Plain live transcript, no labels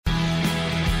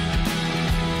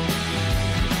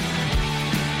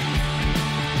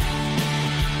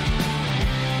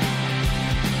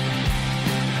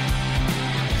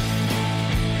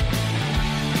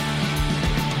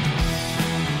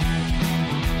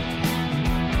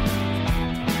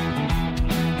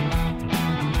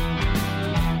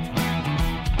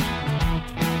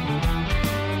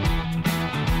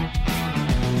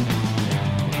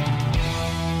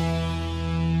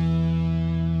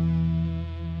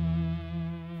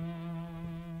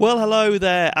Well, hello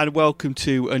there, and welcome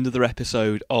to another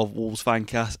episode of Wolves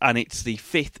Fancast, and it's the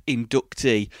fifth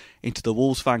inductee into the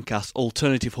Wolves Fancast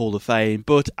Alternative Hall of Fame.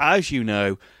 But as you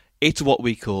know, it's what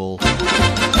we call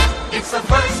It's the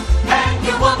first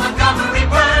annual Montgomery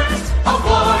Burns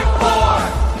Award for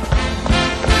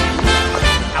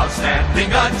Outstanding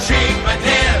Achievement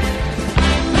in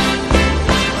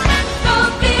the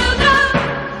Field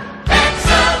of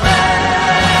Excellence.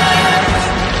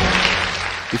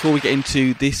 Before we get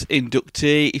into this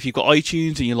inductee, if you've got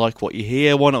iTunes and you like what you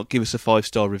hear, why not give us a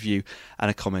 5-star review and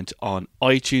a comment on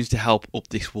iTunes to help up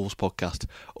this Wolves podcast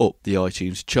up the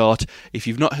iTunes chart. If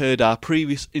you've not heard our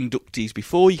previous inductees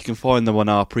before, you can find them on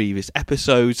our previous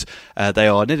episodes. They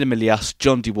are Ned Milias,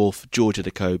 John DeWolf, George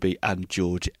Adekobi and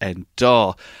George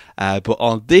Endar. But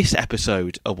on this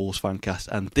episode of Wolves Fancast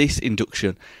and this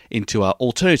induction into our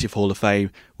Alternative Hall of Fame,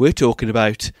 we're talking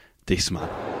about this man.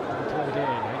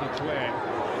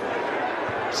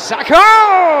 Sako!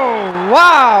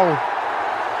 Wow!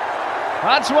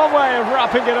 That's one way of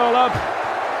wrapping it all up.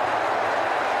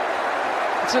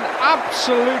 It's an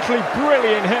absolutely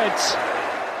brilliant hit.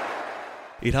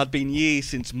 It had been years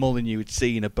since Molineux had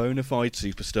seen a bona fide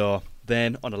superstar.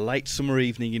 Then, on a late summer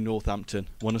evening in Northampton,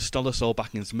 one of Ståle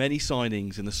Solbaken's many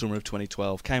signings in the summer of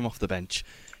 2012 came off the bench.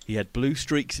 He had blue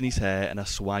streaks in his hair and a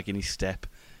swag in his step.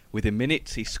 Within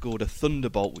minutes, he scored a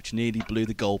thunderbolt which nearly blew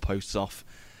the goalposts off.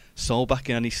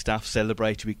 Solbakken and his staff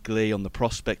celebrated with glee on the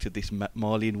prospect of this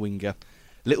Malian winger.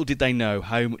 Little did they know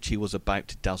how much he was about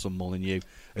to dazzle Molineux.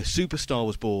 A superstar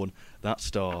was born. That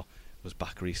star was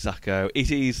Bakary Sako.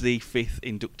 It is the fifth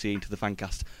inductee into the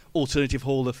Fancast Alternative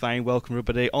Hall of Fame. Welcome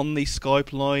everybody on the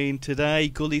Skype line today.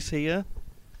 Gully's here.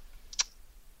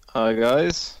 Hi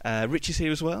guys. Rich is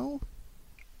here as well.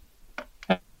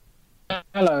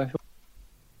 Hello.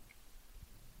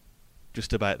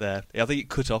 Just about there. I think it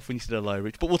cut off when you said hello,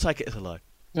 Rich, but we'll take it as hello.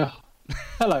 Oh,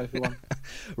 hello, everyone.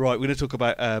 Right, we're going to talk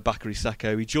about Bakary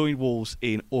Sako. He joined Wolves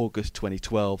in August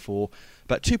 2012 for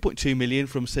about 2.2 million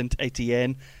from Saint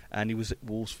Etienne, and he was at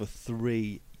Wolves for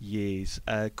 3 years.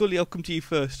 Gully, I'll come to you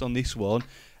first on this one.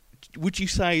 Would you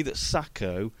say that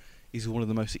Sako is one of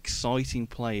the most exciting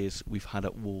players we've had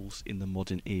at Wolves in the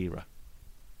modern era?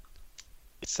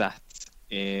 Sat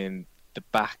in the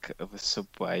back of a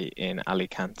subway in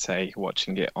Alicante,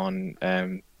 watching it on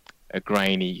a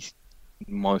grainy,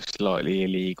 most likely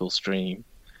illegal stream.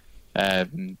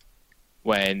 When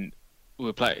we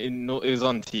were playing, it was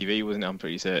on TV, wasn't it? I'm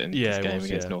pretty certain. Yeah, this game was,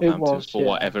 against yeah. Northampton It was,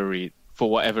 for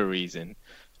whatever reason.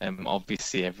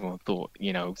 Obviously, everyone thought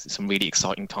some really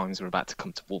exciting times were about to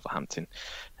come to Wolverhampton,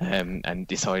 and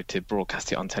decided to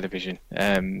broadcast it on television.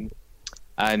 And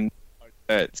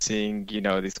seeing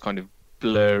this kind of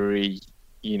blurry,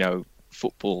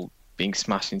 football being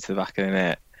smashed into the back of the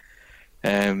net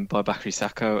by Bakary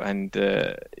Sako, and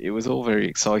it was all very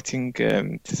exciting,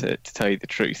 to tell you the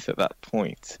truth at that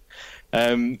point.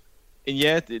 And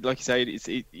yeah, like you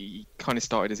say, he kind of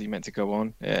started as he meant to go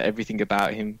on. Everything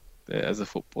about him as a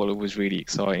footballer was really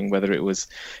exciting, whether it was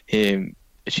him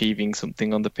achieving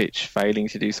something on the pitch, failing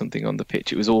to do something on the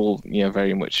pitch. It was all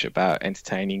very much about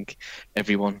entertaining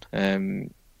everyone.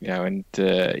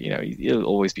 He'll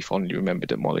always be fondly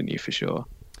remembered at Molineux for sure.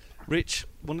 Rich,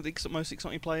 one of the most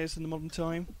exciting players in the modern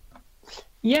time?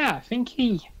 Yeah, I think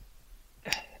he,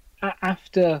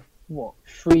 after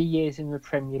 3 years in the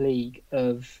Premier League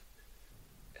of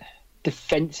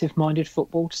defensive-minded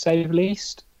football, to say the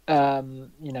least,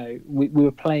 we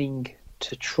were playing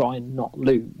to try and not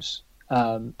lose,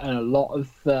 and a lot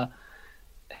of the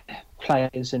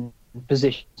players and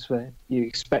positions where you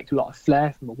expect a lot of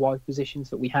flair from the wide positions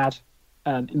that we had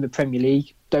in the Premier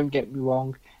League. Don't get me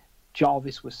wrong,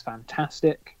 Jarvis was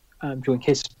fantastic during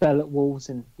his spell at Wolves,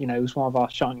 and he was one of our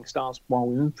shining stars while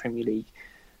we were in the Premier League.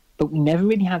 But we never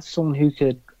really had someone who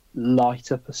could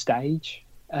light up a stage,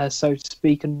 so to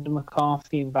speak, under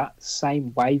McCarthy, in that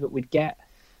same way that we'd get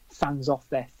fans off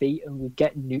their feet and we'd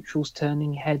get neutrals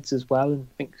turning heads as well. And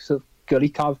I think sort of Gully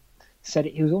kind of said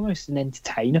it, he was almost an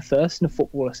entertainer first and a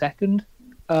footballer second,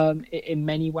 in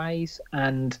many ways.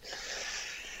 And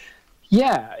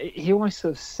yeah, he almost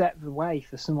sort of set the way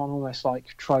for someone almost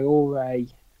like Traore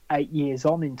 8 years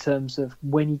on, in terms of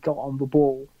when he got on the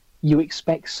ball, you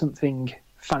expect something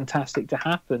fantastic to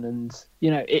happen. And,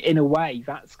 in a way,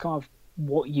 that's kind of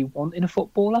what you want in a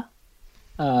footballer.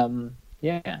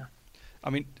 Yeah. I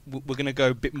mean, we're going to go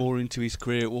a bit more into his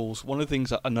career at Wolves. One of the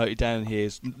things that I noted down here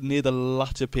is near the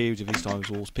latter period of his time at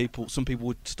Wolves, some people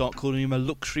would start calling him a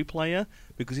luxury player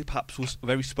because he perhaps was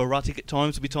very sporadic at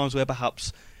times. There'd be times where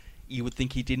perhaps you would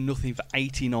think he did nothing for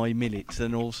 89 minutes,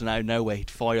 and then also out of nowhere he'd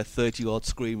fire a 30-yard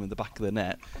screamer in the back of the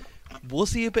net.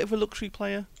 Was he a bit of a luxury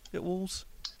player at Wolves?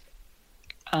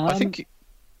 I think.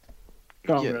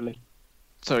 Go on, yeah. really.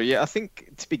 Sorry, yeah, I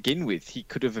think to begin with, he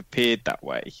could have appeared that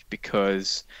way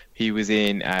because he was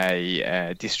in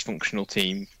a dysfunctional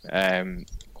team,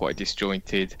 quite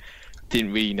disjointed,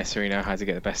 didn't really necessarily know how to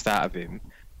get the best out of him,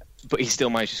 but he still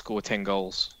managed to score 10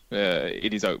 goals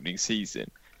in his opening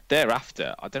season.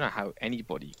 Thereafter, I don't know how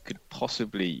anybody could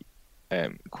possibly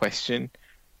question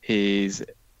his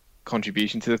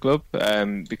contribution to the club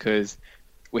because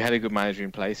we had a good manager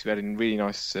in place, we had a really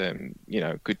nice,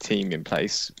 good team in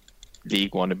place.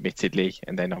 League One, admittedly,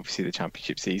 and then obviously the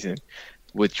Championship season,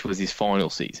 which was his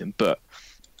final season. But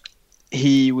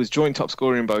he was joint top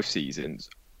scorer in both seasons.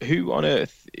 Who on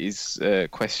earth is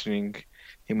questioning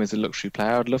him as a luxury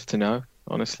player? I'd love to know,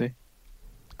 honestly.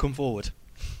 Come forward.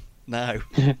 No.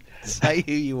 Say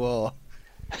who you are.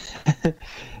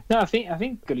 No, I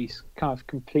think Gully's kind of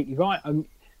completely right.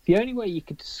 The only way you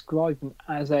could describe him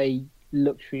as a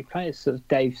luxury player, sort of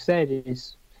Dave said,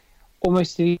 is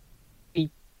almost to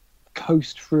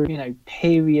coast through,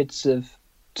 periods of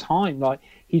time. Like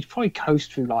he'd probably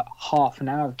coast through like half an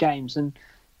hour of games, and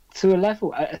to a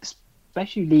level,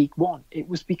 especially League One, it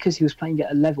was because he was playing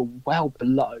at a level well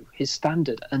below his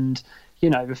standard. And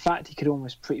the fact he could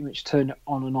almost pretty much turn it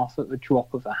on and off at the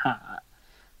drop of a hat.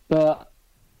 But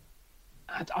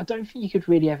I don't think you could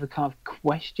really ever kind of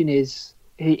question his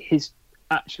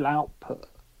actual output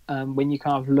when you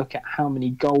kind of look at how many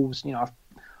goals.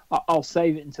 I'll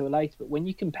save it until later, but when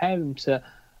you compare him to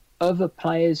other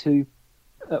players who,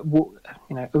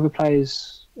 other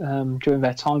players during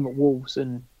their time at Wolves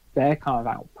and their kind of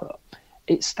output,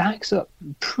 it stacks up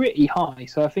pretty high.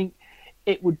 So I think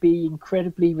it would be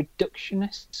incredibly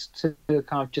reductionist to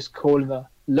kind of just call him a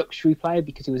luxury player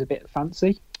because he was a bit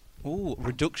fancy. Oh,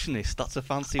 reductionist, that's a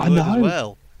fancy I word know. as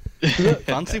well.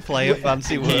 Fancy player,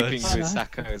 fancy Keeping words. with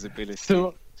Sako's ability.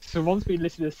 So once we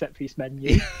listen to the set piece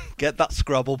menu, Get that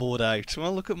Scrabble board out.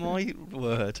 Well, look at my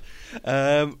word.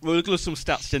 We'll look at some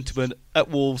stats, gentlemen. At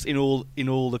Wolves, in all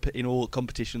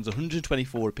competitions,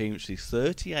 124 appearances,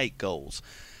 38 goals.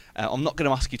 I'm not going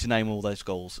to ask you to name all those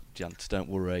goals, gents. Don't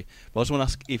worry. But I just want to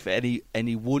ask if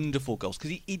any wonderful goals,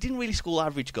 because he didn't really score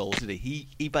average goals, did he?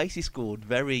 He basically scored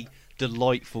very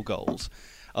delightful goals.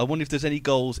 I wonder if there's any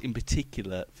goals in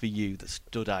particular for you that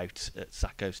stood out at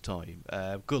Sako's time.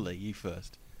 Gully, you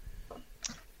first.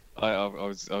 I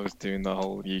was doing the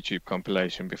whole YouTube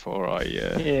compilation before I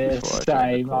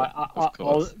same.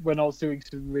 When I was doing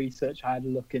some research, I had a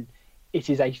look, and it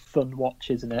is a fun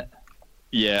watch, isn't it?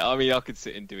 Yeah, I mean, I could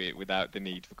sit and do it without the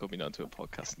need for coming onto a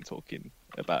podcast and talking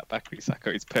about Bakary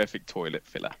Sako. It's perfect toilet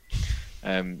filler.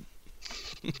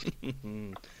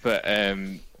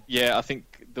 Yeah, I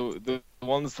think the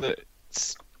ones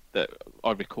that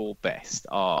I recall best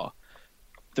are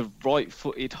the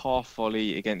right-footed half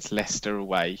volley against Leicester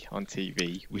away on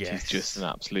TV, which is just an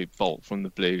absolute bolt from the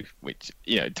blue, which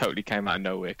totally came out of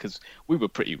nowhere because we were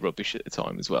pretty rubbish at the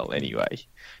time as well. Anyway,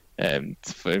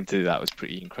 for him to do that was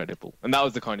pretty incredible, and that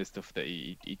was the kind of stuff that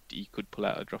he could pull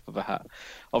out a drop of a hat.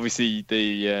 Obviously,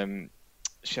 the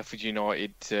Sheffield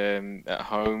United at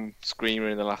home screamer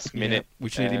in the last minute,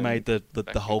 which nearly made the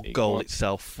whole goal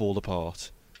itself fall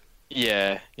apart.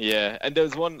 Yeah, and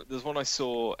there's one I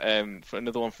saw for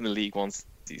another one from the League One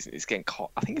season.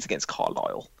 I think it's against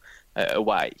Carlisle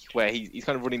away, where he's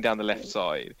kind of running down the left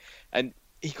side, and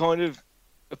he kind of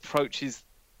approaches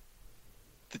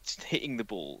hitting the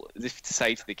ball as if to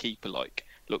say to the keeper, like,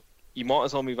 look, you might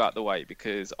as well move out the way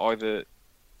because either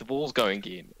the ball's going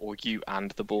in or you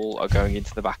and the ball are going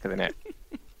into the back of the net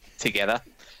together.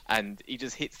 And he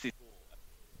just hits this.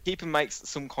 Keeper makes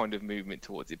some kind of movement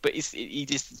towards it, but he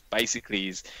just basically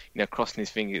is, crossing his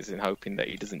fingers and hoping that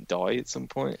he doesn't die at some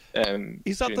point.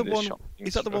 Is that the one?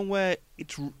 Is that the one where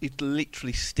it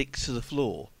literally sticks to the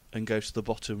floor and goes to the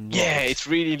bottom? Right? Yeah, it's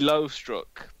really low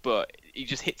struck, but he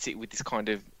just hits it with this kind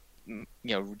of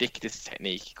ridiculous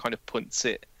technique. He kind of punts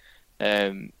it,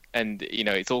 and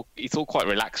it's all quite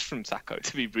relaxed from Sako,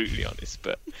 to be brutally honest.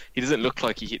 But he doesn't look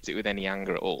like he hits it with any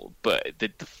anger at all. But the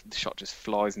shot just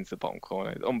flies into the bottom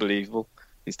corner. It's unbelievable,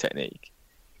 his technique.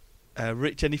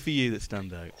 Rich, any for you that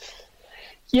stand out?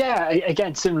 Yeah,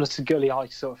 again, similar to Gully, I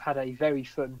sort of had a very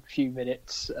fun few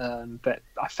minutes, but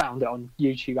I found it on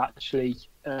YouTube actually.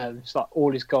 It's like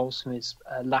all his goals from his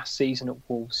last season at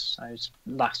Wolves. So his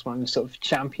last one was sort of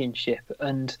Championship,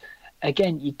 and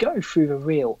again, you go through the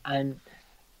reel, and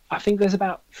I think there's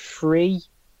about 3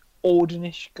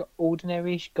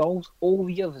 ordinary-ish goals. All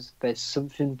the others, there's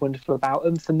something wonderful about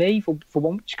them. For me, for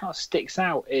one which kind of sticks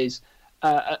out is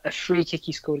a free kick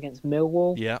he scored against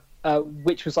Millwall,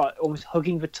 which was like almost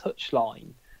hugging the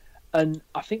touchline. And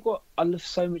I think what I love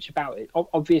so much about it,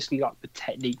 obviously, like the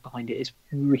technique behind it is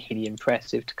really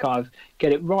impressive to kind of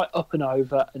get it right up and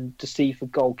over and deceive the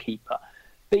goalkeeper.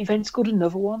 But he then scored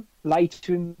another one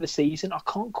later in the season. I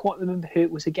can't quite remember who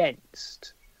it was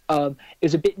against. It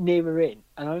was a bit nearer in,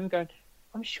 and I'm going,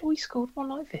 I'm sure he scored one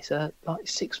like this like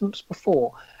 6 months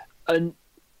before. And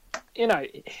you know,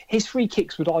 his free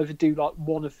kicks would either do like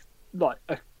one of like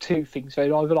two things.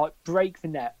 They'd either like break the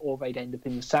net or they'd end up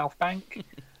in the South Bank.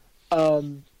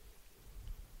 And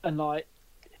like,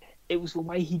 it was the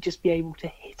way he'd just be able to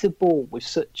hit a ball with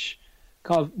such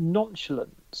kind of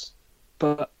nonchalance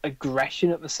but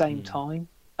aggression at the same time.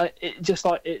 It just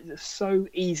like it's so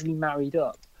easily married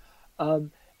up.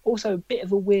 Also, a bit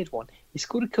of a weird one. He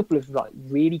scored a couple of like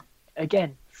really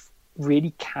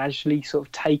casually sort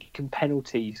of taken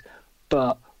penalties,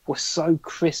 but was so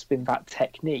crisp in that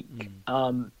technique.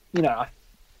 You know,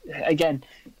 again,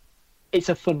 it's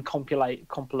a fun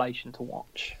compilation to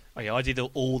watch. Oh, yeah, I did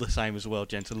all the same as well,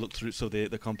 Jen, to look through some of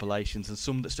the compilations, and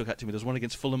some that stuck out to me. There's one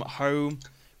against Fulham at home,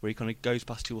 where he kind of goes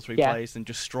past 2 or 3 players and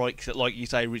just strikes it, like you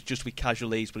say, just with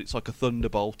casual ease, but it's like a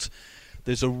thunderbolt.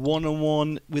 There's a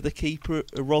one-on-one with a keeper at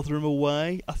Rotherham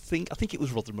away. I think it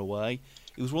was Rotherham away.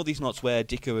 It was one of these nights where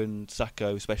Dicko and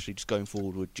Sako, especially just going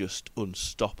forward, were just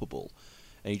unstoppable.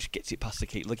 And he just gets it past the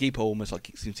keeper. The keeper almost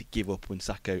like seems to give up when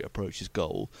Sako approaches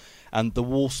goal. And the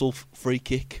Walsall free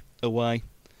kick away,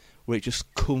 where it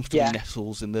just comfortably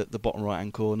nestles in the bottom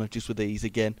right-hand corner, just with ease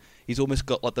again. He's almost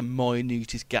got like the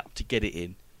minutest gap to get it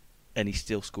in, and he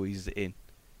still squeezes it in.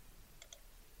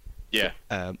 Yeah.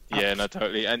 No,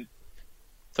 totally. And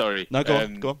sorry. No, go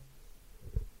on.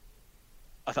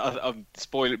 I'm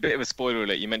a bit of a spoiler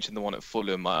alert. You mentioned the one at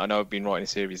Fulham. I know I've been writing a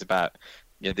series about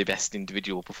the best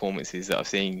individual performances that I've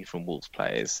seen from Wolves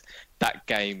players. That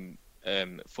game,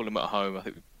 Fulham at home, I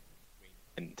think,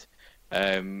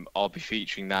 and I'll be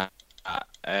featuring that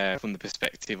from the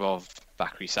perspective of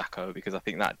Bakary Sako, because I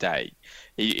think that day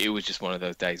it was just one of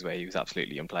those days where he was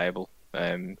absolutely unplayable.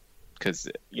 Because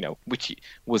which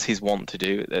was his want to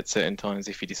do at certain times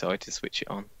if he decided to switch it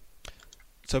on.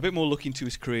 So a bit more look into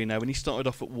his career now. When he started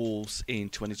off at Wolves in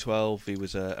 2012, he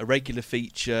was a regular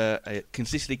feature,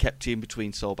 consistently kept in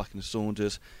between Solbakken and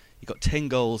Saunders. He got 10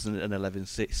 goals and 11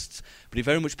 assists, but he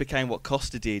very much became what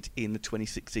Costa did in the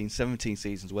 2016-17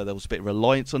 seasons, where there was a bit of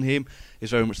reliance on him.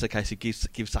 It's very much the case of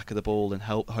give Saka the ball and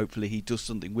hopefully he does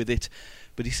something with it.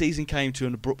 But his season came to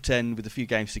an abrupt end with a few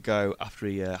games to go after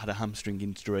he had a hamstring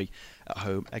injury at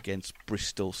home against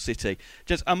Bristol City.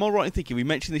 Just, am I right in thinking, we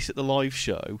mentioned this at the live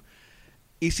show,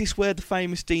 is this where the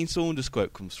famous Dean Saunders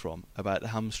quote comes from about the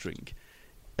hamstring?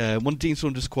 One Dean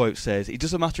Saunders quote says, "It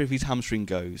doesn't matter if his hamstring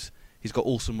goes, he's got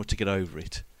all summer to get over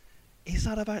it." Is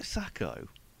that about Sako?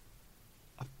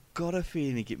 I've got a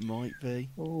feeling it might be.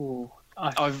 Oh,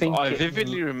 I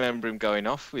vividly remember him going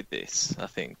off with this, I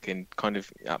think, and kind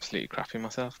of absolutely crapping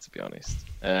myself, to be honest.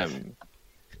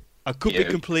 I could be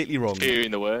completely wrong.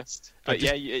 Fearing the worst. But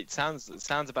it sounds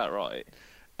about right.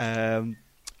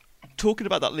 Talking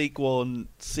about that League One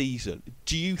season,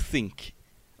 do you think...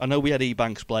 I know we had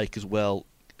Ebanks Blake as well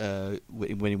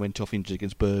when he went off injured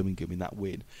against Birmingham in that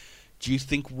win. Do you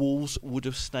think Wolves would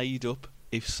have stayed up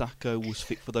if Sako was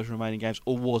fit for those remaining games,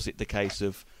 or was it the case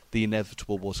of the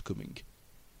inevitable was coming?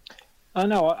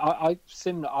 No,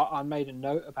 I made a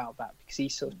note about that because he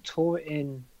sort of tore it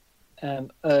in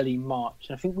early March,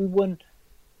 and I think we won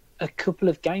a couple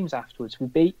of games afterwards. We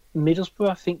beat Middlesbrough,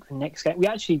 I think, the next game. We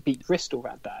actually beat Bristol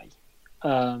that day.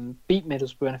 Beat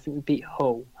Middlesbrough, and I think we beat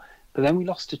Hull. But then we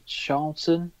lost to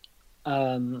Charlton,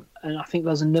 and I think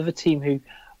there was another team who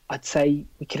I'd say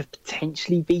we could have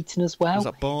potentially beaten as well. Was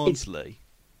that Barnsley?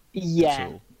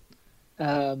 Yeah.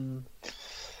 I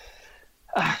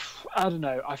don't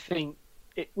know. I think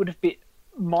it would have been...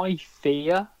 My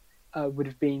fear would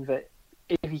have been that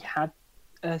if he had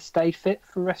stayed fit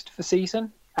for the rest of the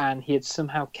season and he had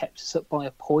somehow kept us up by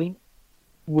a point,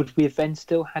 would we have then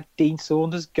still had Dean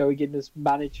Saunders going in as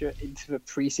manager into the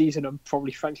pre-season and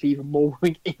probably, frankly, even more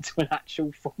going into an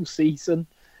actual full season?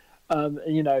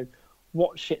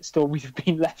 What shitstorm we'd have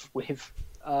been left with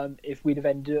if we'd have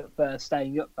ended up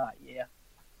staying up that year.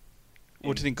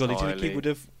 What do you think, Golly? Do you think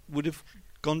he would have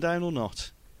gone down or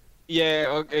not?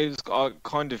 Yeah, it was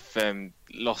kind of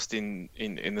lost in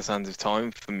the sands of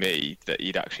time for me that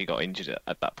he'd actually got injured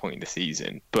at that point in the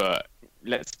season. But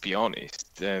let's be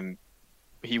honest,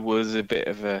 he was a bit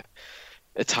of a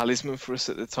talisman for us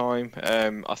at the time.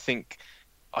 I think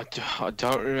I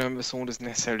don't remember Saunders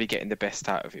necessarily getting the best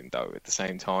out of him though. At the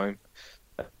same time,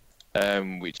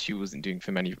 which he wasn't doing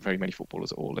for very many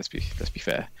footballers at all. Let's be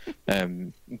fair.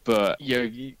 But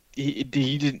he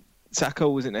didn't. Sako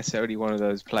wasn't necessarily one of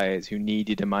those players who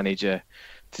needed a manager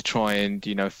to try and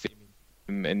fit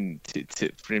him and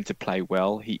for him to play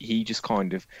well. He just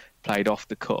kind of played off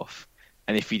the cuff.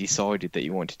 And if he decided that he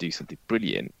wanted to do something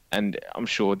brilliant, and I'm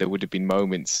sure there would have been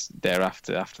moments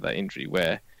thereafter after that injury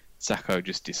where Sako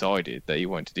just decided that he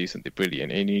wanted to do something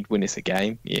brilliant and he'd win us a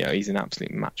game. He's an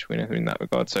absolute match winner in that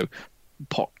regard. So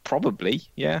probably,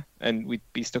 yeah. And we'd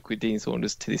be stuck with Dean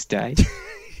Saunders to this day.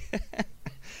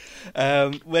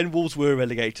 When Wolves were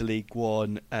relegated to League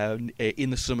One,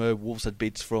 in the summer, Wolves had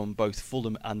bids from both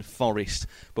Fulham and Forest,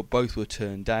 but both were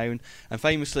turned down. And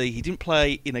famously, he didn't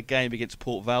play in a game against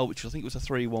Port Vale, which I think was a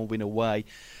 3-1 win away,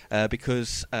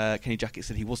 because Kenny Jackett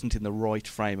said he wasn't in the right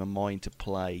frame of mind to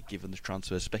play, given the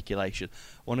transfer speculation.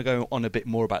 I want to go on a bit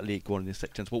more about League One in this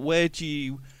section, but where do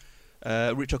you,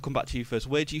 Rich, I'll come back to you first.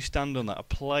 Where do you stand on that? A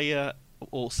player,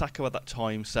 or Sako at that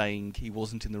time, saying he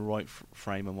wasn't in the right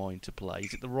frame of mind to play.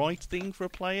 Is it the right thing for a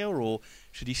player, or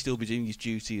should he still be doing his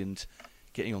duty and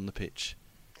getting on the pitch?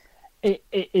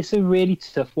 It's a really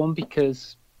tough one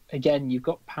because, again, you've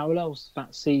got parallels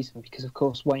that season because, of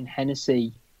course, Wayne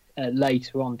Hennessy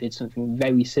later on did something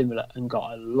very similar and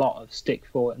got a lot of stick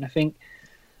for it. And I think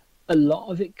a lot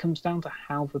of it comes down to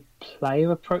how the player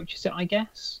approaches it, I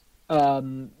guess.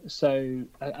 So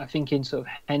I think in sort of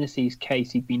Hennessy's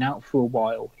case, he'd been out for a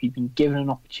while. He'd been given an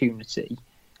opportunity,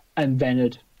 and then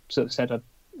had sort of said, I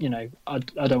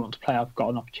don't want to play. I've got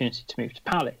an opportunity to move to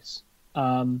Palace.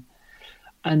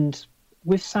 And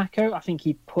with Sako, I think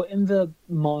he put in the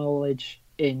mileage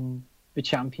in the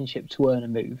Championship to earn a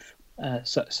move,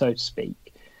 so to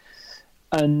speak.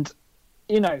 And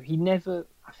he never.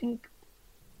 I think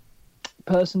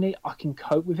personally, I can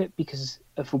cope with it because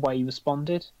of the way he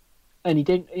responded. And he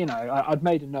didn't, I'd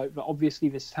made a note that obviously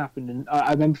this has happened. And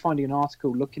I remember finding an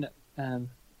article looking at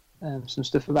some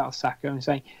stuff about Sako and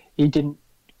saying he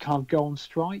can't go on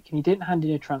strike and he didn't hand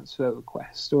in a transfer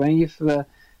request or any of the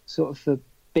sort of the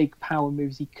big power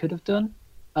moves he could have done.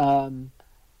 And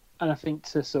I think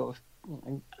to sort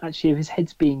of, actually, if his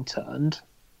head's being turned,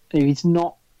 if he's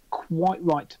not quite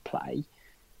right to play,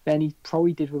 then he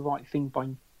probably did the right thing by,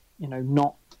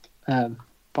 not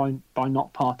by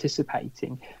not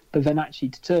participating. But then actually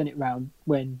to turn it round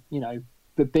when, either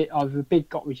the bid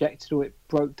got rejected or it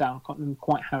broke down, I can't remember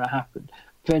quite how it happened.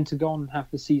 But then to go on and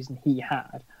have the season he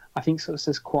had, I think sort of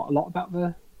says quite a lot about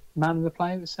the man of the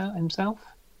player himself.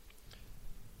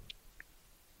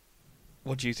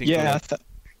 What do you think? Yeah,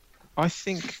 I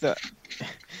think that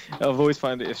I've always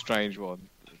found it a strange one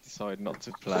to decide not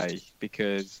to play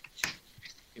because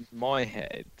in my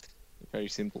head, a very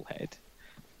simple head,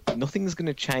 nothing's going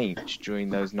to change during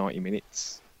those 90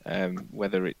 minutes.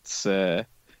 Whether it's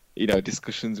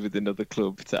discussions with another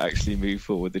club to actually move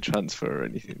forward the transfer or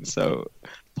anything. So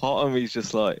part of me is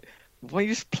just like, why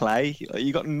just play? Like,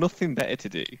 you got nothing better to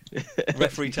do.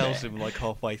 Referee tells him like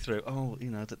halfway through,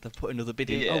 that they've put another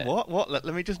bid in. Yeah. Oh, what? Let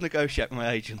me just negotiate with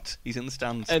my agent. He's in the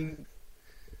stands. And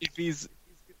if he's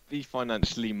be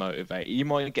financially motivated, you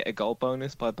might get a goal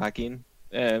bonus by bagging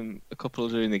a couple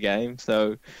during the game.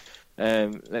 So.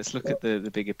 Let's look at the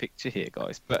bigger picture here,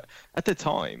 guys. But at the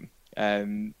time,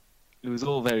 it was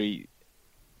all very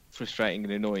frustrating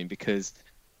and annoying because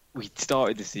we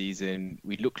started the season,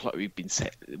 we looked like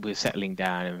we're settling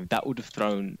down, and that would have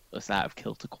thrown us out of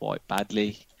kilter quite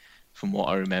badly, from what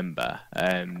I remember.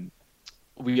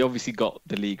 We obviously got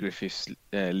the Lee Griffiths,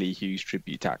 Lee Hughes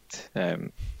Tribute Act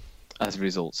as a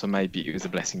result, so maybe it was a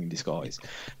blessing in disguise.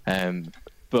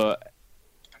 But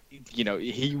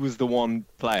he was the one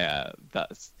player that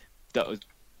was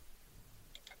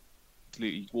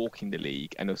absolutely walking the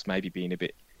league, and us maybe being a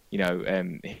bit,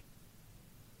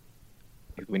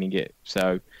 winning it.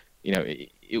 So,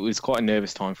 it was quite a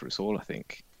nervous time for us all, I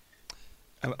think.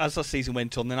 As that season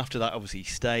went on, then after that, obviously, he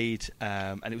stayed.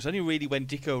 And it was only really when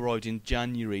Dicko arrived in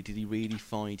January did he really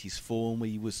find his form.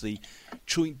 He was the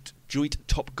joint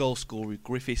top goal scorer with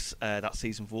Griffiths that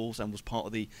season for Wolves and was part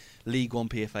of the League One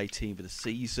PFA team for the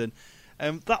season.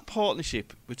 That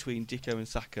partnership between Dicko and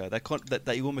Sako,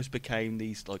 they almost became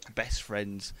these like best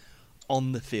friends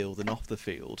on the field and off the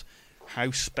field. How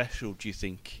special do you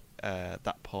think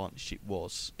that partnership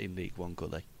was in League One,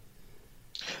 Gully?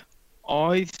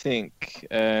 I think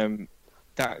in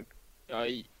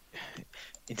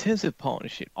terms of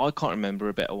partnership, I can't remember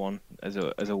a better one as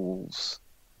a Wolves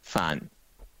fan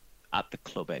at the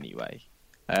club anyway.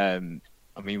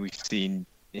 We've seen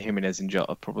Jimenez and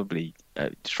Jota probably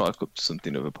strike up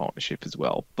something of a partnership as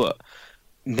well, but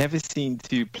never seen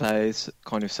two players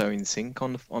kind of so in sync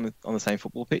on the same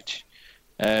football pitch,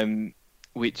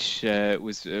 which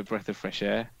was a breath of fresh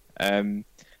air.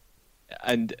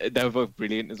 and they were both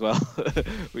brilliant as well,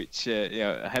 which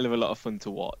a hell of a lot of fun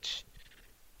to watch.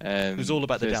 It was all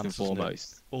about the dance, and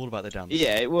foremost. All about the dance.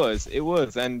 Yeah, it was,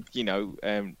 and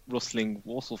rustling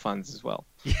Walsall fans as well.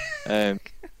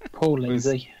 Paul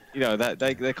Lindsay. That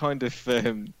they kind of they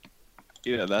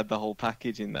had the whole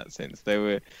package in that sense. They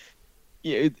were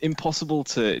impossible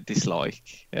to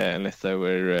dislike unless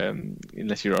you're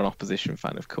an opposition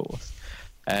fan, of course.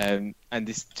 And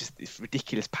this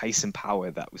ridiculous pace and power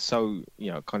that was so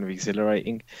kind of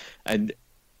exhilarating, and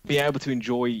being able to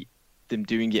enjoy them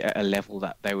doing it at a level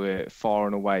that they were far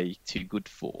and away too good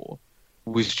for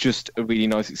was just a really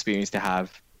nice experience to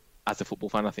have as a football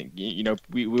fan. I think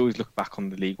we always look back on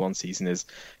the League One season as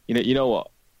you know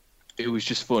what, it was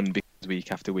just fun because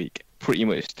week after week, pretty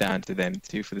much down to them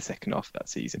too for the second half of that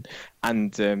season.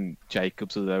 And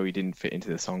Jacobs, although he didn't fit into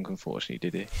the song, unfortunately,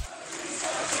 did he?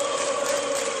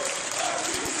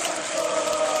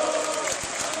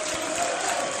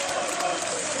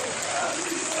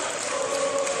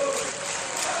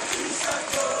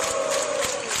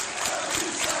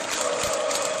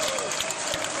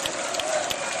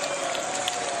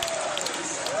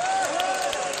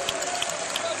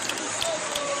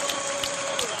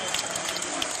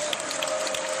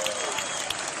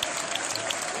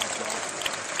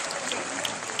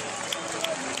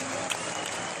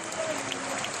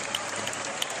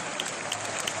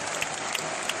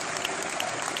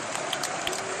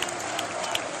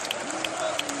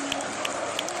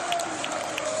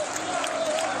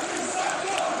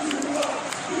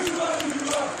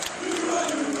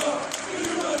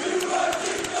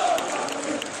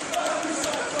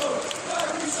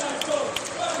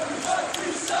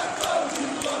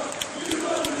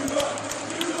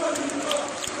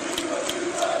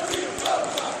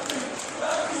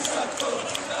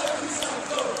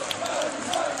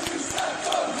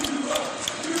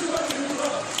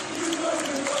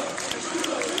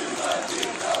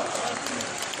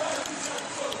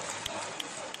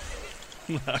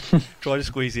 Try to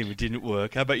squeeze in, it didn't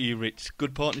work. How about you, Rich?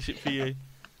 Good partnership for you?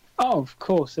 Oh, of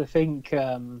course. I think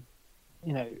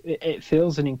it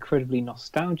feels an incredibly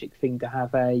nostalgic thing to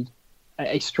have a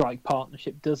strike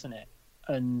partnership, doesn't it?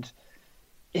 And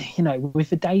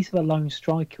with the days of a lone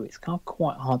striker, it's kind of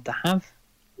quite hard to have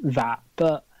that.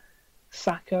 But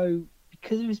Sako,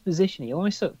 because of his position, he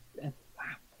always sort of,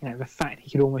 the fact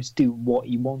he could almost do what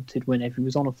he wanted whenever he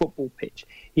was on a football pitch.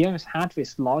 He almost had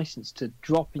this license to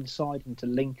drop inside and to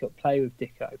link up play with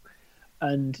Dicko.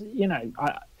 And,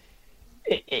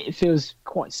 it feels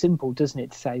quite simple, doesn't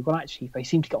it, to say, well, actually, they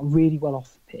seem to get on really well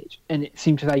off the pitch. And it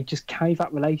seemed they just carry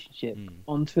that relationship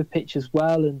onto the pitch as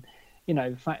well. And,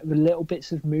 the fact the little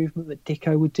bits of movement that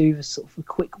Dicko would do, the sort of the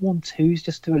quick 1-2s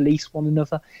just to release one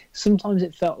another. Sometimes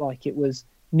it felt like it was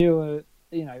it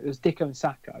was Dicko and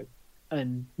Sako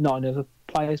and 9 other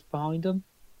players behind them.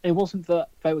 It wasn't that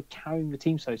they were carrying the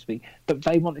team, so to speak, but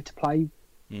they wanted to play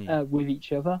with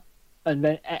each other. And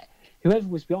then whoever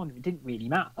was behind them, it didn't really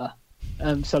matter,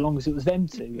 so long as it was them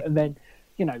two. And then,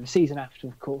 the season after,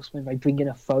 of course, when they bring in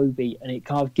a Phobie, and it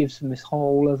kind of gives them this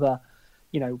whole other,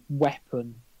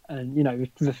 weapon, and,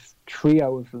 the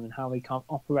trio of them and how they kind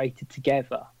of operated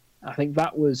together. I think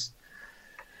that was,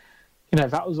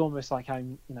 that was almost like,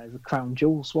 the crown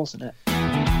jewels, wasn't it?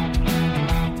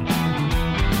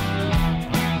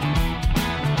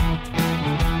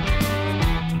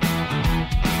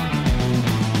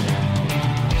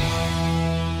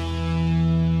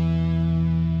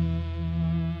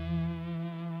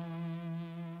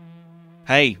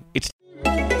 Hey, it's...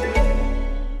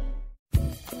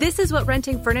 This is what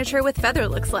renting furniture with Feather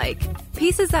looks like.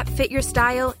 Pieces that fit your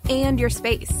style and your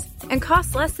space, and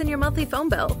cost less than your monthly phone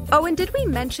bill. Oh, and did we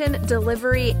mention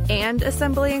delivery and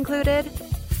assembly included?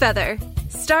 Feather.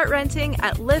 Start renting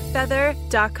at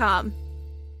livefeather.com.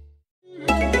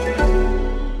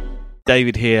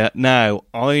 David here. Now,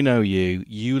 I know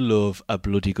you love a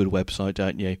bloody good website,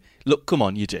 don't you? Look, come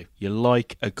on, you do. You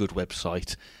like a good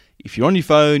website. If you're on your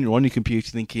phone, you're on your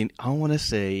computer thinking, I want to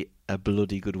see a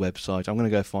bloody good website, I'm going to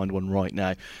go find one right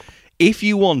now. If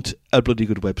you want a bloody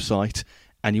good website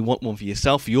and you want one for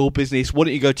yourself, for your business, why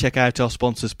don't you go check out our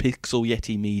sponsors,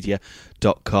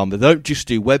 pixelyetimedia.com. They don't just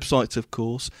do websites, of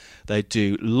course. They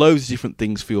do loads of different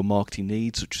things for your marketing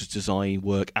needs, such as design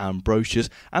work and brochures.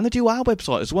 And they do our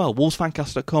website as well,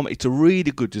 wolvesfancast.com. It's a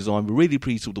really good design. We're really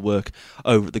pleased with the work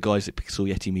over at the guys at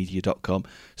pixelyetimedia.com.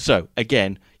 So,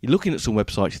 again, you're looking at some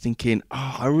websites, you're thinking,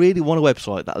 I really want a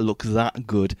website that looks that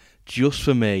good just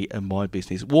for me and my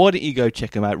business. Why don't you go check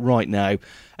them out right now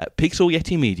at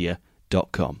pixelyetimedia.com.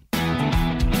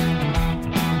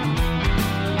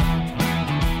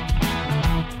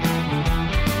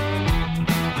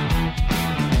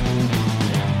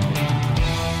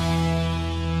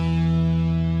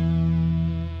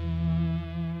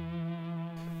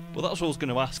 that's what I was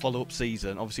going to ask. Follow-up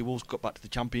season. Obviously, Wolves got back to the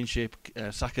Championship.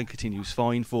 Sako continues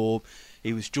fine form.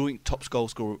 He was joint top goal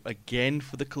scorer again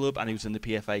for the club, and he was in the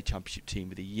PFA Championship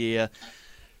Team of the Year.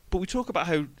 But we talk about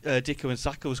how Dicko and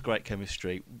Sako's great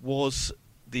chemistry. Was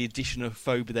the addition of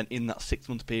Phobie then in that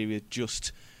 6-month period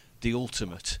just the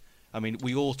ultimate? I mean,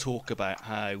 we all talk about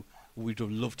how we'd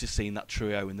have loved to have seen that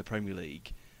trio in the Premier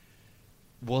League.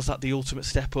 Was that the ultimate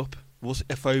step up? Was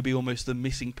Phobie almost the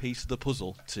missing piece of the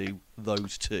puzzle to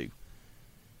those two?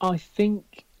 I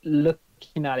think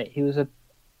looking at it, he was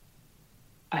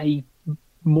a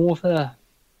more of a,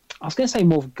 I was going to say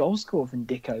more of a goal scorer than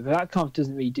Dicko, but that kind of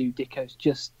doesn't really do Dicko's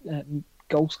just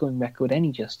goal scoring record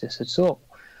any justice at all.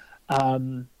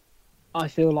 I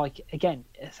feel like, again,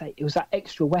 it was that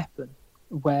extra weapon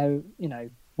where, you know,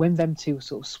 when them two were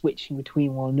sort of switching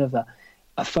between one another,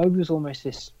 Phobie was almost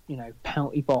this, you know,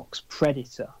 penalty box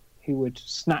predator who would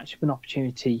snatch up an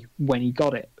opportunity when he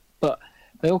got it. But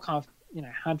they all kind of, you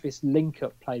know, had this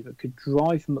link-up play that could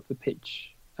drive them up the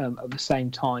pitch at the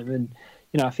same time. And,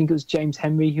 you know, I think it was James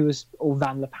Henry who was, or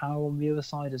Van Lepau on the other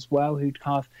side as well, who'd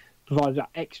kind of provided that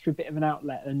extra bit of an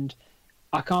outlet. And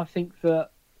I kind of think that,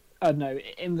 I don't know,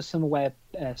 in the summer where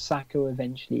Sako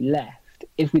eventually left,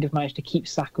 if we'd have managed to keep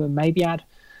Sako and maybe add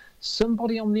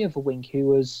somebody on the other wing who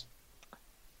was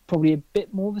probably a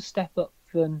bit more of a step up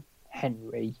than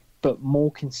Henry, but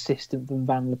more consistent than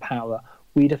Van Lepau,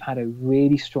 we'd have had a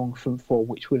really strong front four,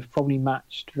 which would have probably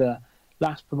matched the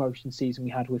last promotion season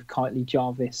we had with Kitely,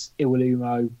 Jarvis,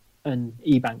 Iwelumo and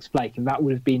Ebanks Blake. And that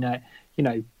would have been a, you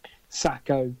know,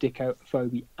 Sako, Dicko,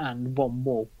 Phobie and one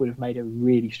more would have made a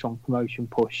really strong promotion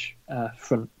push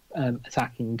from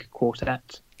attacking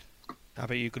quartet. How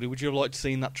about you, Goody? Would you have liked to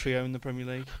seen that trio in the Premier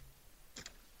League?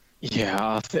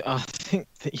 Yeah, I think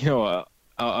that, you know what,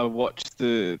 I watched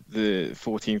the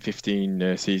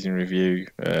 14-15 season review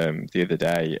the other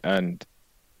day, and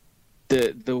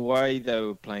the way they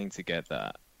were playing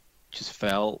together just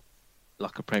felt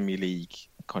like a Premier League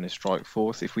kind of strike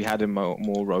force. If we had a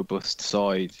more robust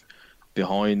side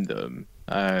behind them,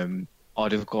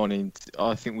 I'd have gone into.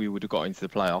 I think we would have got into the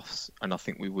playoffs, and I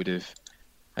think we would have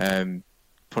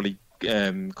probably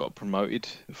got promoted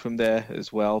from there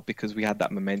as well, because we had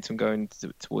that momentum going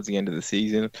towards the end of the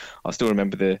season. I still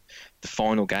remember the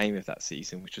final game of that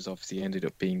season, which was obviously ended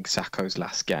up being Sako's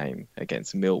last game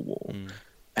against Millwall,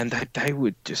 and they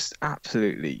were just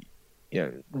absolutely, you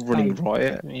know, running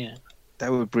riot. Yeah. They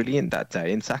were brilliant that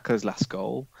day. And Sako's last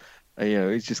goal, you know,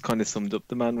 it just kind of summed up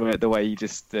the man, where the way he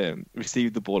just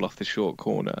received the ball off the short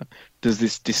corner, does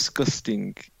this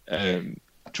disgusting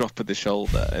drop of the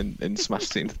shoulder and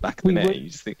smashed it into the back of the net. You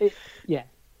just think,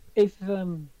 if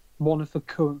one of the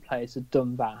current players had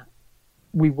done that,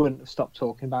 we wouldn't have stopped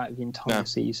talking about it the entire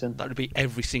season. That would be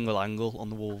every single angle on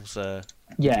the Wolves.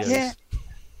 Yeah.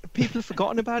 People have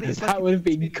forgotten about it. It's that like would have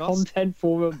been content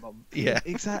for a month. Yeah,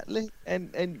 exactly.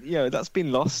 And you know, that's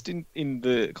been lost in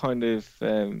the kind of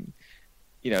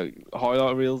you know,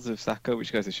 highlight reels of Sako,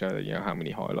 which goes to show that, you know, how many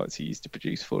highlights he used to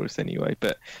produce for us anyway.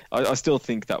 But I still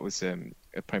think that was a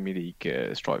Premier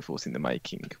League strike force in the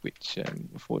making, which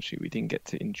unfortunately we didn't get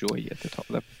to enjoy at the top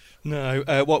level. No,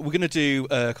 what we're going to do,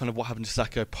 kind of what happened to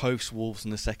Sako post Wolves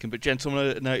in a second. But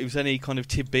gentlemen, if there's any kind of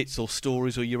tidbits or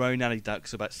stories or your own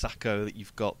anecdotes about Sako that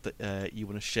you've got that you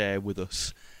want to share with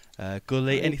us,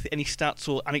 Gully, any stats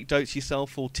or anecdotes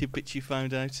yourself or tidbits you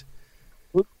found out?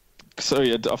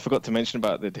 Sorry, I forgot to mention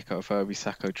about the Dicko, Phobie,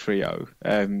 Sako trio.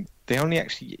 They only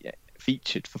actually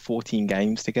featured for 14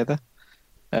 games together.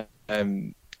 I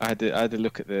had a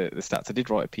look at the stats. I did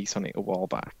write a piece on it a while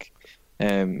back.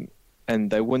 And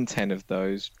they won 10 of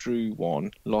those, drew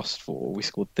 1, lost 4. We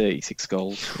scored 36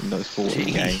 goals in those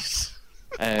 14 games.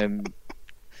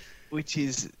 Which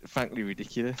is frankly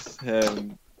ridiculous.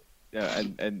 And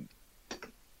it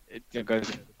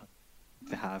goes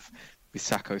to have with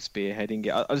Sako spearheading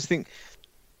it. I just think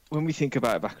when we think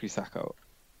about Bakary Sako,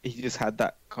 he just had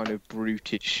that kind of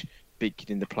brutish, big kid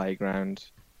in the playground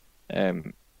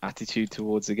attitude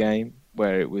towards the game,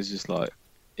 where it was just like,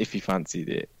 if he fancied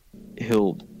it,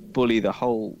 he'll bully the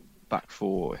whole back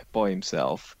four by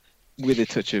himself with a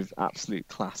touch of absolute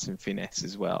class and finesse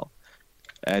as well.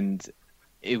 And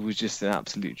it was just an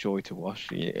absolute joy to watch.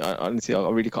 Honestly, I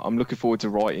really can't. I'm looking forward to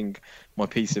writing my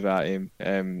piece about him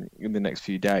in the next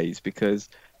few days, because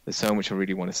there's so much I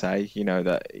really want to say. You know,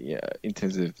 that in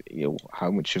terms of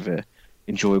how much of a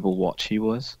enjoyable watch he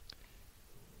was.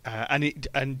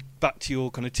 And back to your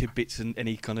kind of tidbits and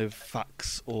any kind of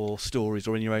facts or stories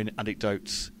or in your own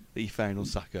anecdotes that you found on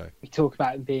Sako. We talk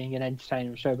about him being an entertainer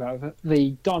and show about it.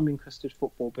 The diamond crusted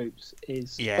football boots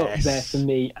is up there for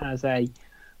me as a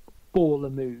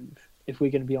baller move, if we're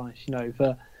going to be honest,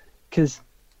 because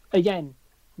again,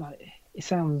 like, it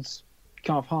sounds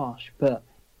kind of harsh, but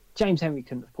James Henry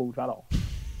couldn't have pulled that off.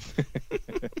 Do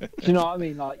you know what I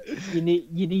mean? Like, you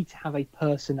need to have a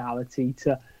personality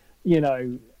to,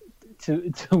 to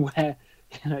wear,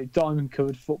 diamond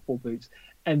covered football boots,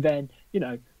 and then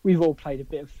we've all played a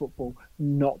bit of football,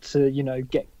 not to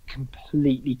get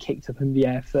completely kicked up in the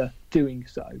air for doing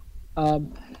so. I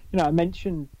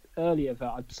mentioned earlier that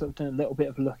I've sort of done a little bit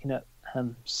of looking at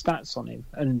stats on him,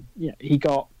 and he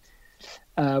got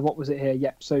what was it here?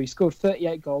 Yep. So he scored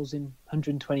 38 goals in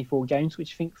 124 games,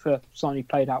 which I think for someone who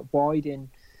played out wide in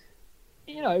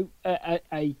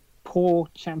a poor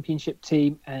championship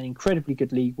team, an incredibly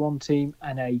good League One team,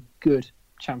 and a good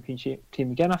championship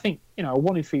team again. I think a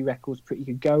 1-in-3 record is pretty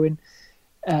good going.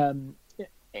 In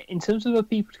terms of other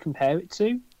people to compare it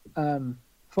to, I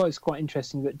thought it was quite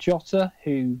interesting that Jota,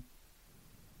 who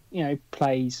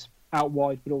plays out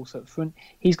wide but also up front,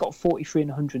 he's got 43 and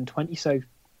 120, so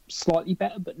slightly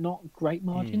better but not great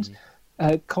margins.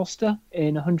 Costa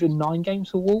in 109 games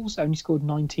for Wolves only scored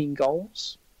 19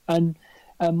 goals, and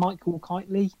Michael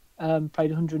Kitely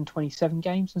played 127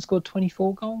 games and scored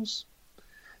 24 goals.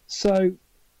 So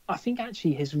I think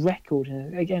actually his record,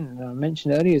 and again I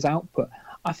mentioned earlier his output,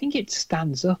 I think it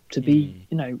stands up to be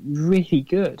really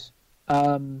good.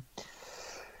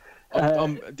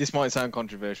 This might sound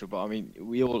controversial, but I mean,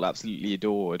 we all absolutely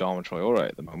adore Adama Traore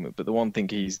at the moment, but the one thing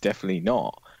he's definitely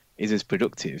not is as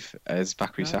productive as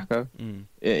Bakary Sako.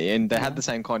 And they had the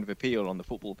same kind of appeal on the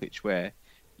football pitch where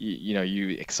you're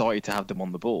excited to have them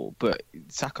on the ball, but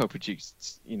Sako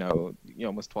produced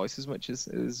almost twice as much as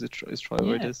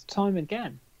Traore does. Time and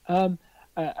again. A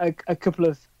couple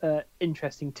of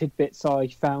interesting tidbits I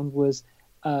found was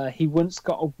he once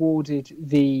got awarded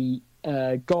the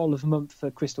goal of the month for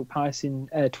Crystal Palace in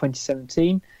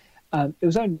 2017. It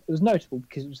was notable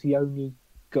because it was the only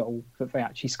goal that they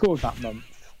actually scored that month,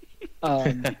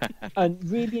 and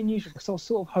really unusual because I was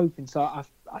sort of hoping. So I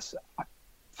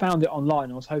found it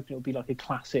online. I was hoping it would be like a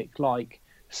classic, like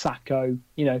Sako,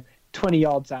 20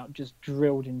 yards out, just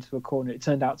drilled into a corner. It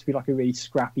turned out to be like a really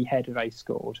scrappy header they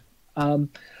scored. A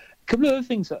couple of other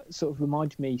things that sort of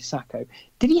reminded me, Sako.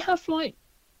 Did he have I'm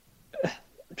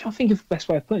trying to think of the best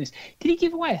way of putting this. Did he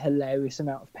give away a hilarious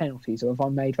amount of penalties, or have I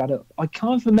made that up? I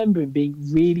can't remember him being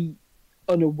really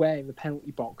unaware in the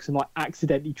penalty box and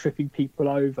accidentally tripping people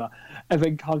over, and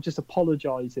then kind of just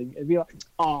apologising and be like,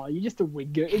 "Oh, you're just a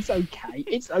winger. It's okay.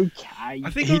 It's okay." I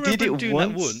think He I remember did it him doing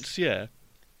that once. Yeah.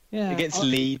 Against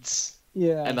Leeds.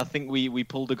 Yeah. And I think we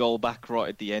pulled a goal back right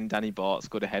at the end. Danny Bart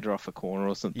scored a header off a corner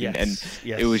or something. Yes,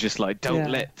 and it was just like, don't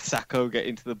let Sako get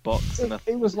into the box.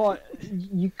 It was like,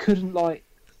 you couldn't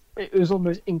it was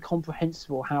almost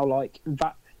incomprehensible how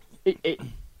that,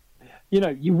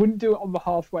 you wouldn't do it on the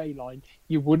halfway line.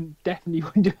 You definitely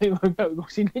wouldn't do it on the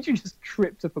because he literally just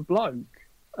tripped up a bloke.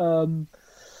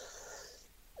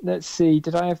 Let's see,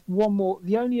 did I have one more?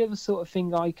 The only other sort of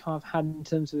thing I kind of had in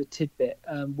terms of a tidbit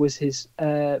was his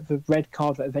the red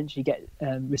card that eventually get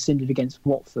rescinded against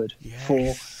Watford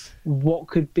for what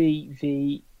could be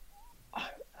the...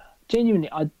 Genuinely,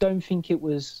 I don't think it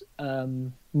was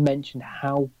mentioned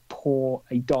how poor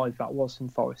a dive that was from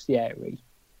Forestieri.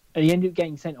 And he ended up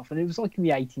getting sent off, and it was like in the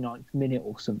 89th minute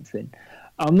or something.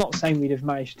 I'm not saying we'd have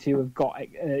managed to have got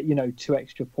 2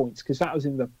 extra points, because that was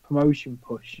in the promotion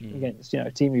push against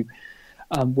a team who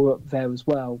were up there as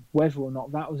well. Whether or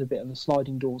not that was a bit of a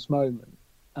sliding doors moment,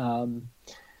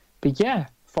 but yeah,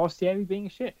 Forestieri being a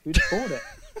shit, who'd have thought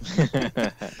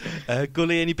it?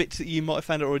 Gully, any bits that you might have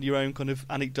found out on your own kind of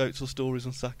anecdotes or stories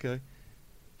on Sako?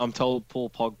 I'm told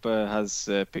Paul Pogba has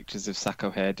pictures of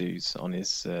Sako hairdos on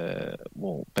his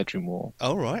bedroom wall.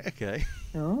 Oh, right, okay.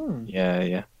 Oh.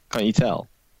 Yeah. Can't you tell?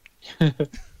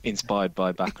 Inspired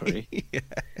by Bakary.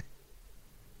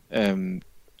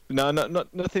 No,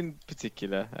 nothing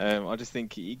particular. I just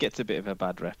think he gets a bit of a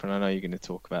bad rep, and I know you're going to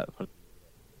talk about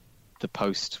the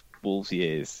post-Wolves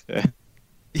years.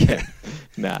 Yeah.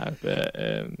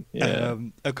 A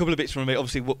couple of bits from me.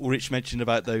 Obviously, what Rich mentioned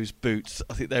about those boots,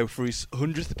 I think they were for his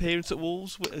 100th appearance at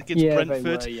Wolves against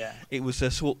Brentford. They were, It was I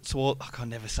can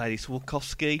never say this,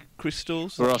 Swarovski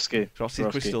crystals. Swarovski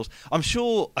crystals. I'm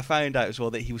sure I found out as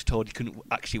well that he was told he couldn't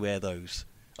actually wear those.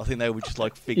 I think they were just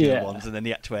like figure ones, and then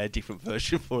he had to wear a different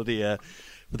version for the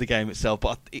game itself.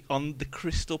 But on the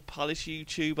Crystal Palace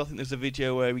YouTube, I think there's a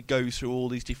video where he goes through all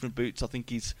these different boots. I think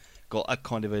he's got a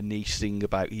kind of a niche thing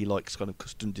about he likes kind of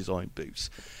custom designed boots.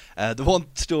 The one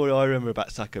story I remember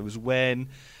about Sako was when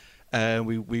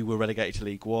we were relegated to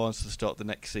League One, so to start the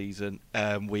next season.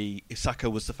 Sako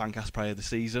was the Fancast Player of the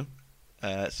Season.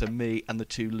 So me and the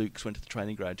two Lukes went to the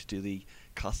training ground to do the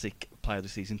classic Player of the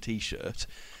Season T-shirt.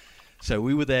 So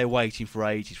we were there waiting for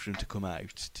ages for him to come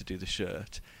out to do the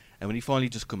shirt. And when he finally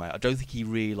just come out, I don't think he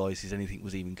realises anything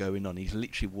was even going on. He's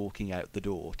literally walking out the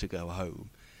door to go home.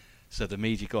 So the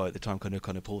media guy at the time kind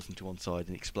of pulls him to one side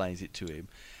and explains it to him.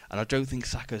 And I don't think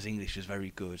Sako's English was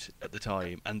very good at the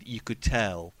time. And you could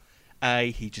tell,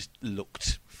 he just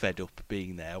looked fed up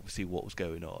being there, obviously what was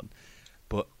going on.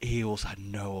 But he also had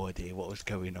no idea what was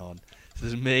going on. So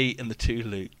there's me and the two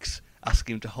Lukes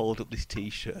asking him to hold up this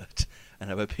T-shirt and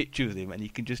have a picture with him, and you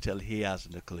can just tell he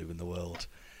hasn't a clue in the world.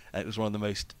 It was one of the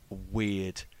most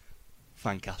weird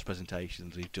fancast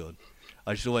presentations we've done.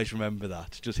 I just always remember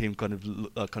that, just him kind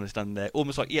of standing there,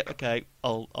 almost like, yeah, okay,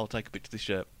 I'll take a picture of this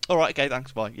shirt. All right, okay,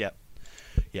 thanks, bye. Yeah.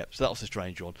 So that was a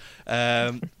strange one.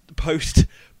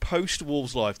 Post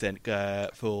Wolves life then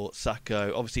for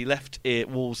Sako. Obviously, he left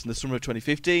Wolves in the summer of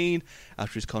 2015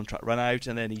 after his contract ran out,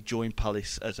 and then he joined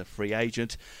Palace as a free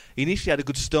agent. He initially had a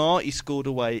good start. He scored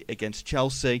away against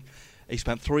Chelsea. He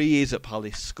spent 3 years at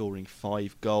Palace, scoring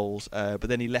 5 goals. But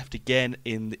then he left again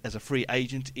as a free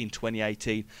agent in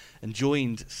 2018 and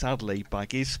joined, sadly,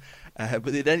 Baggies.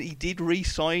 But then he did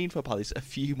re-sign for Palace a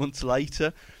few months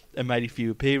later and made a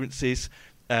few appearances.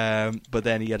 But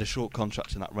then he had a short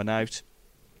contract and that ran out.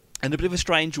 And a bit of a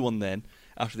strange one then,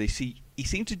 after this, he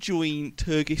seemed to join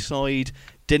Turkish side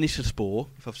Denizlispor,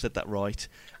 if I've said that right,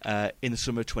 in the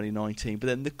summer of 2019. But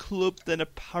then the club then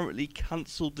apparently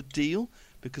cancelled the deal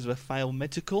because of a failed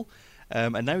medical.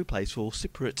 And now he plays for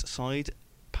Cypriot side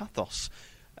Pathos.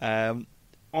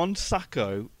 On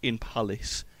Sako in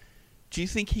Palace, do you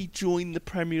think he joined the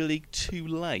Premier League too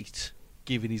late,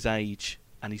 given his age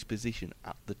and his position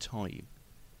at the time?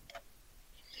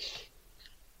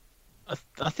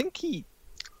 I think he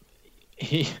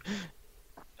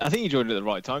joined at the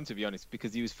right time, to be honest,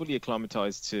 because he was fully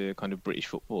acclimatised to kind of British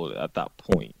football at that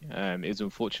point. It was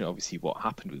unfortunate, obviously, what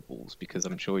happened with Wolves, because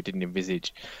I'm sure he didn't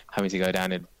envisage having to go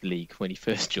down a league when he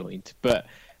first joined. But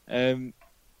and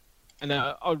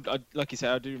like you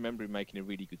said, I do remember him making a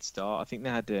really good start. I think they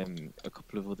had a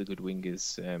couple of other good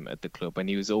wingers at the club, and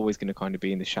he was always going to kind of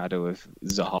be in the shadow of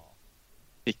Zaha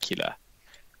in particular.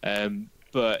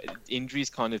 But injuries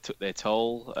kind of took their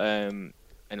toll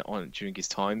during his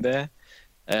time there.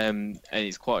 And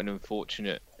it's quite an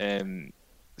unfortunate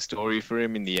story for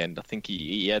him in the end. I think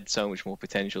he had so much more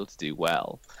potential to do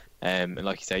well. And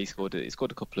like you say, he scored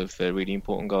a couple of really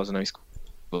important goals. I know he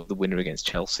scored the winner against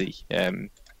Chelsea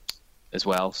as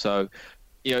well. So,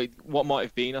 what might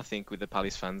have been, I think, with the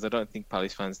Palace fans, I don't think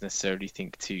Palace fans necessarily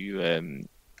think too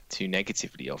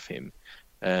negatively of him.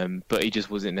 But he just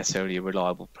wasn't necessarily a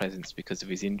reliable presence because of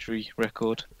his injury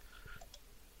record.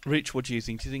 Rich, what do you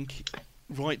think? Do you think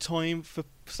right time for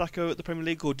Sako at the Premier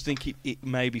League, or do you think it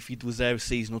maybe if he was there a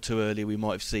season or two earlier, we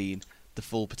might have seen the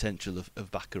full potential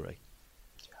of Bakary?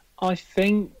 I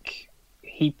think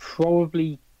he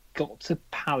probably got to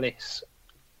Palace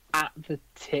at the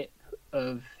tip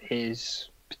of his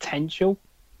potential.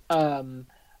 I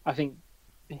think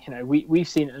we've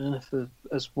seen enough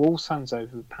as Wolves fans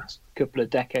over the past couple of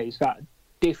decades, that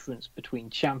difference between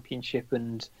Championship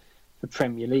and the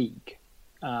Premier League.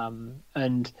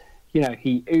 And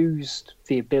he oozed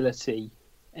the ability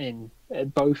in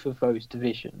both of those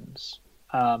divisions.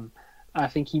 I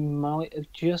think he might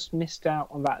have just missed out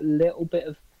on that little bit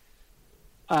of,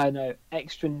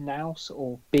 extra nous,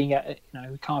 or being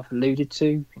we kind of alluded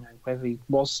to, whether he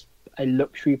was a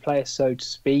luxury player, so to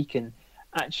speak, and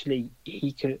actually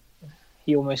he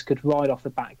almost could ride off the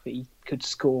back that he could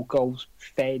score goals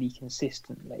fairly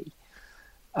consistently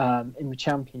in the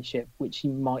Championship, which he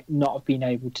might not have been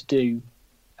able to do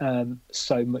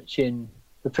so much in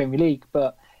the Premier League.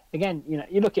 But again,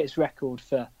 you look at his record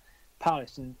for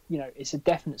Palace, and it's a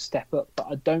definite step up. But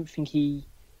I don't think he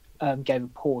gave a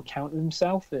poor account of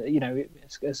himself.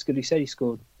 As Goody said, he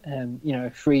scored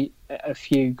a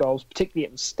few goals, particularly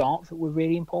at the start, that were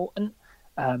really important,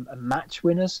 and match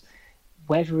winners.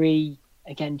 Whether he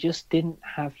again just didn't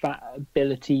have that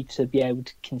ability to be able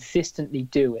to consistently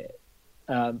do it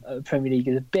at the Premier League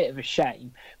is a bit of a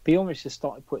shame. But he almost just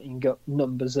started putting up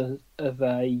numbers of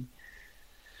a,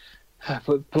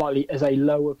 put politely, as a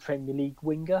lower Premier League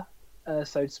winger,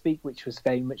 so to speak, which was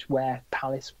very much where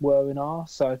Palace were and are.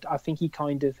 So I think he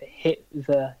kind of hit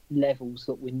the levels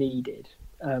that were needed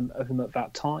of him at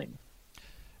that time.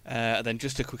 Then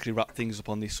just to quickly wrap things up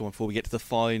on this one before we get to the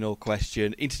final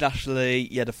question. Internationally,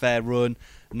 he had a fair run,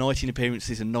 19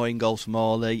 appearances and 9 goals for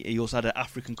Mali. He also had an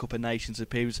African Cup of Nations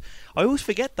appearance. I always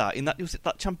forget that, in that it was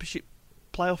that Championship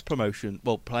playoff promotion,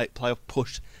 playoff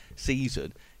push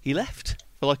season, he left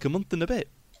for like a month and a bit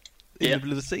in the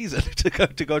middle of the season to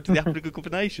go to the African Cup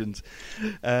of Nations.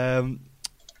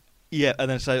 Yeah,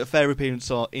 and then so a fair appearance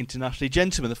are internationally.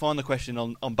 Gentlemen, the final question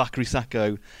on Bakary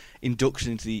Sako,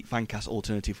 induction into the Fancast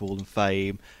Alternative Hall of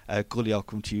Fame. Gully, I'll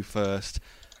come to you first.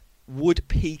 Would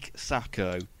peak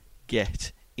Sako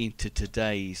get into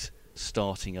today's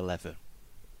starting 11?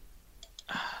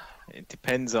 It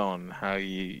depends on how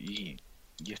you're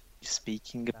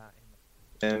speaking about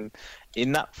him.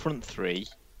 In that front three,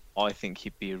 I think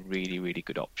he'd be a really, really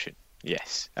good option.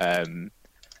 Yes.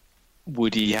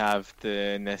 Would he have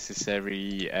the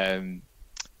necessary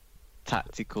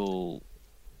tactical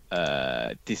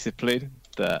discipline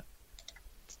that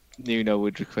Nuno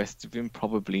would request of him?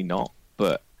 Probably not.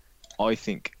 But I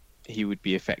think he would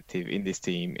be effective in this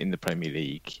team in the Premier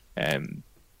League,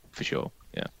 for sure.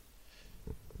 Yeah.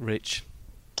 Rich,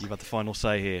 you've had the final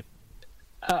say here.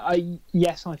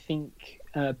 Yes, I think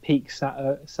peak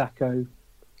Sako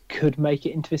could make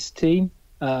it into this team.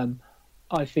 I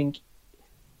think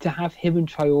to have him and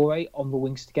Traore on the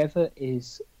wings together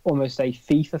is almost a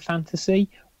FIFA fantasy.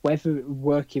 Whether it would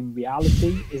work in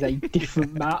reality is a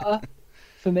different matter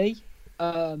for me.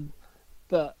 But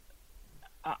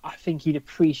I think he'd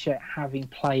appreciate having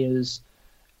players,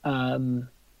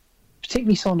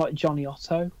 particularly someone like Johnny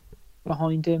Otto,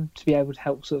 behind him to be able to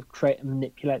help sort of create and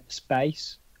manipulate the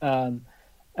space. And,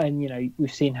 you know,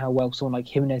 we've seen how well someone like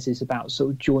Jimenez is about sort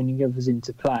of joining others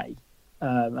into play.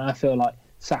 And I feel like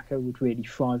Sako would really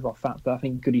thrive off that. But I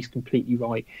think Goody's completely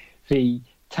right. The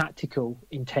tactical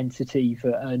intensity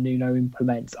that Nuno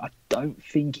implements, I don't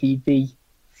think he'd be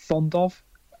fond of,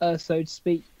 so to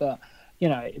speak. But, you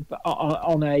know,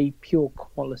 on a pure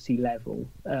quality level,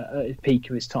 at the peak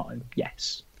of his time,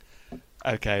 yes.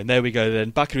 Okay, and there we go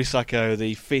then. Bakary Sako,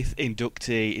 the 5th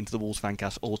inductee into the Wolves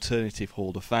Fancast Alternative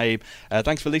Hall of Fame.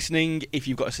 Thanks for listening. If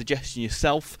you've got a suggestion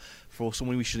yourself for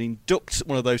someone we should induct,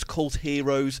 one of those cult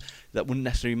heroes that wouldn't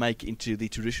necessarily make it into the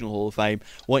traditional Hall of Fame,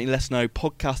 why don't you let us know,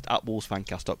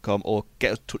 podcast@wolvesfancast.com, or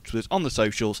get in touch with us on the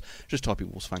socials. Just type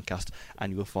in Wolves Fancast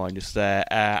and you will find us there.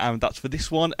 And that's for this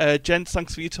one. Gents,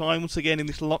 thanks for your time once again in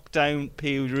this lockdown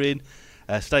period you're in.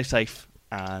 Stay safe,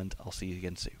 and I'll see you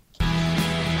again soon.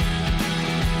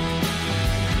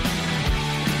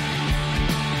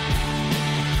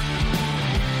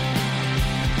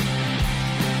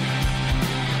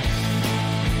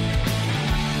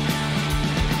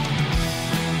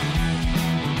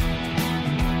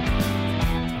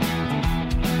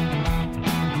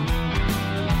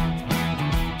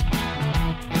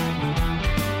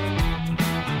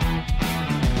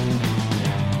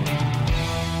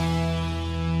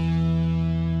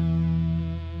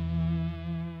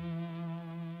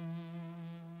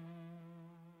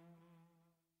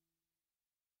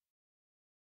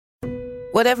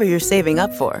 Whatever you're saving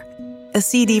up for, a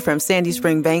CD from Sandy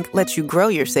Spring Bank lets you grow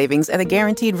your savings at a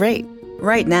guaranteed rate.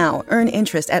 Right now, earn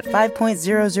interest at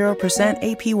 5.00%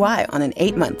 APY on an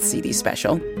 8-month CD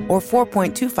special or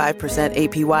 4.25%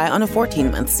 APY on a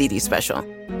 14-month CD special.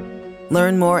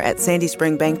 Learn more at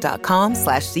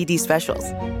sandyspringbank.com/CD specials.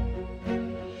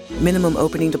 Minimum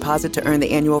opening deposit to earn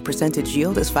the annual percentage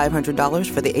yield is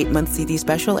 $500 for the 8-month CD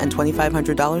special and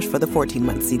 $2,500 for the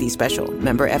 14-month CD special.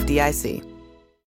 Member FDIC.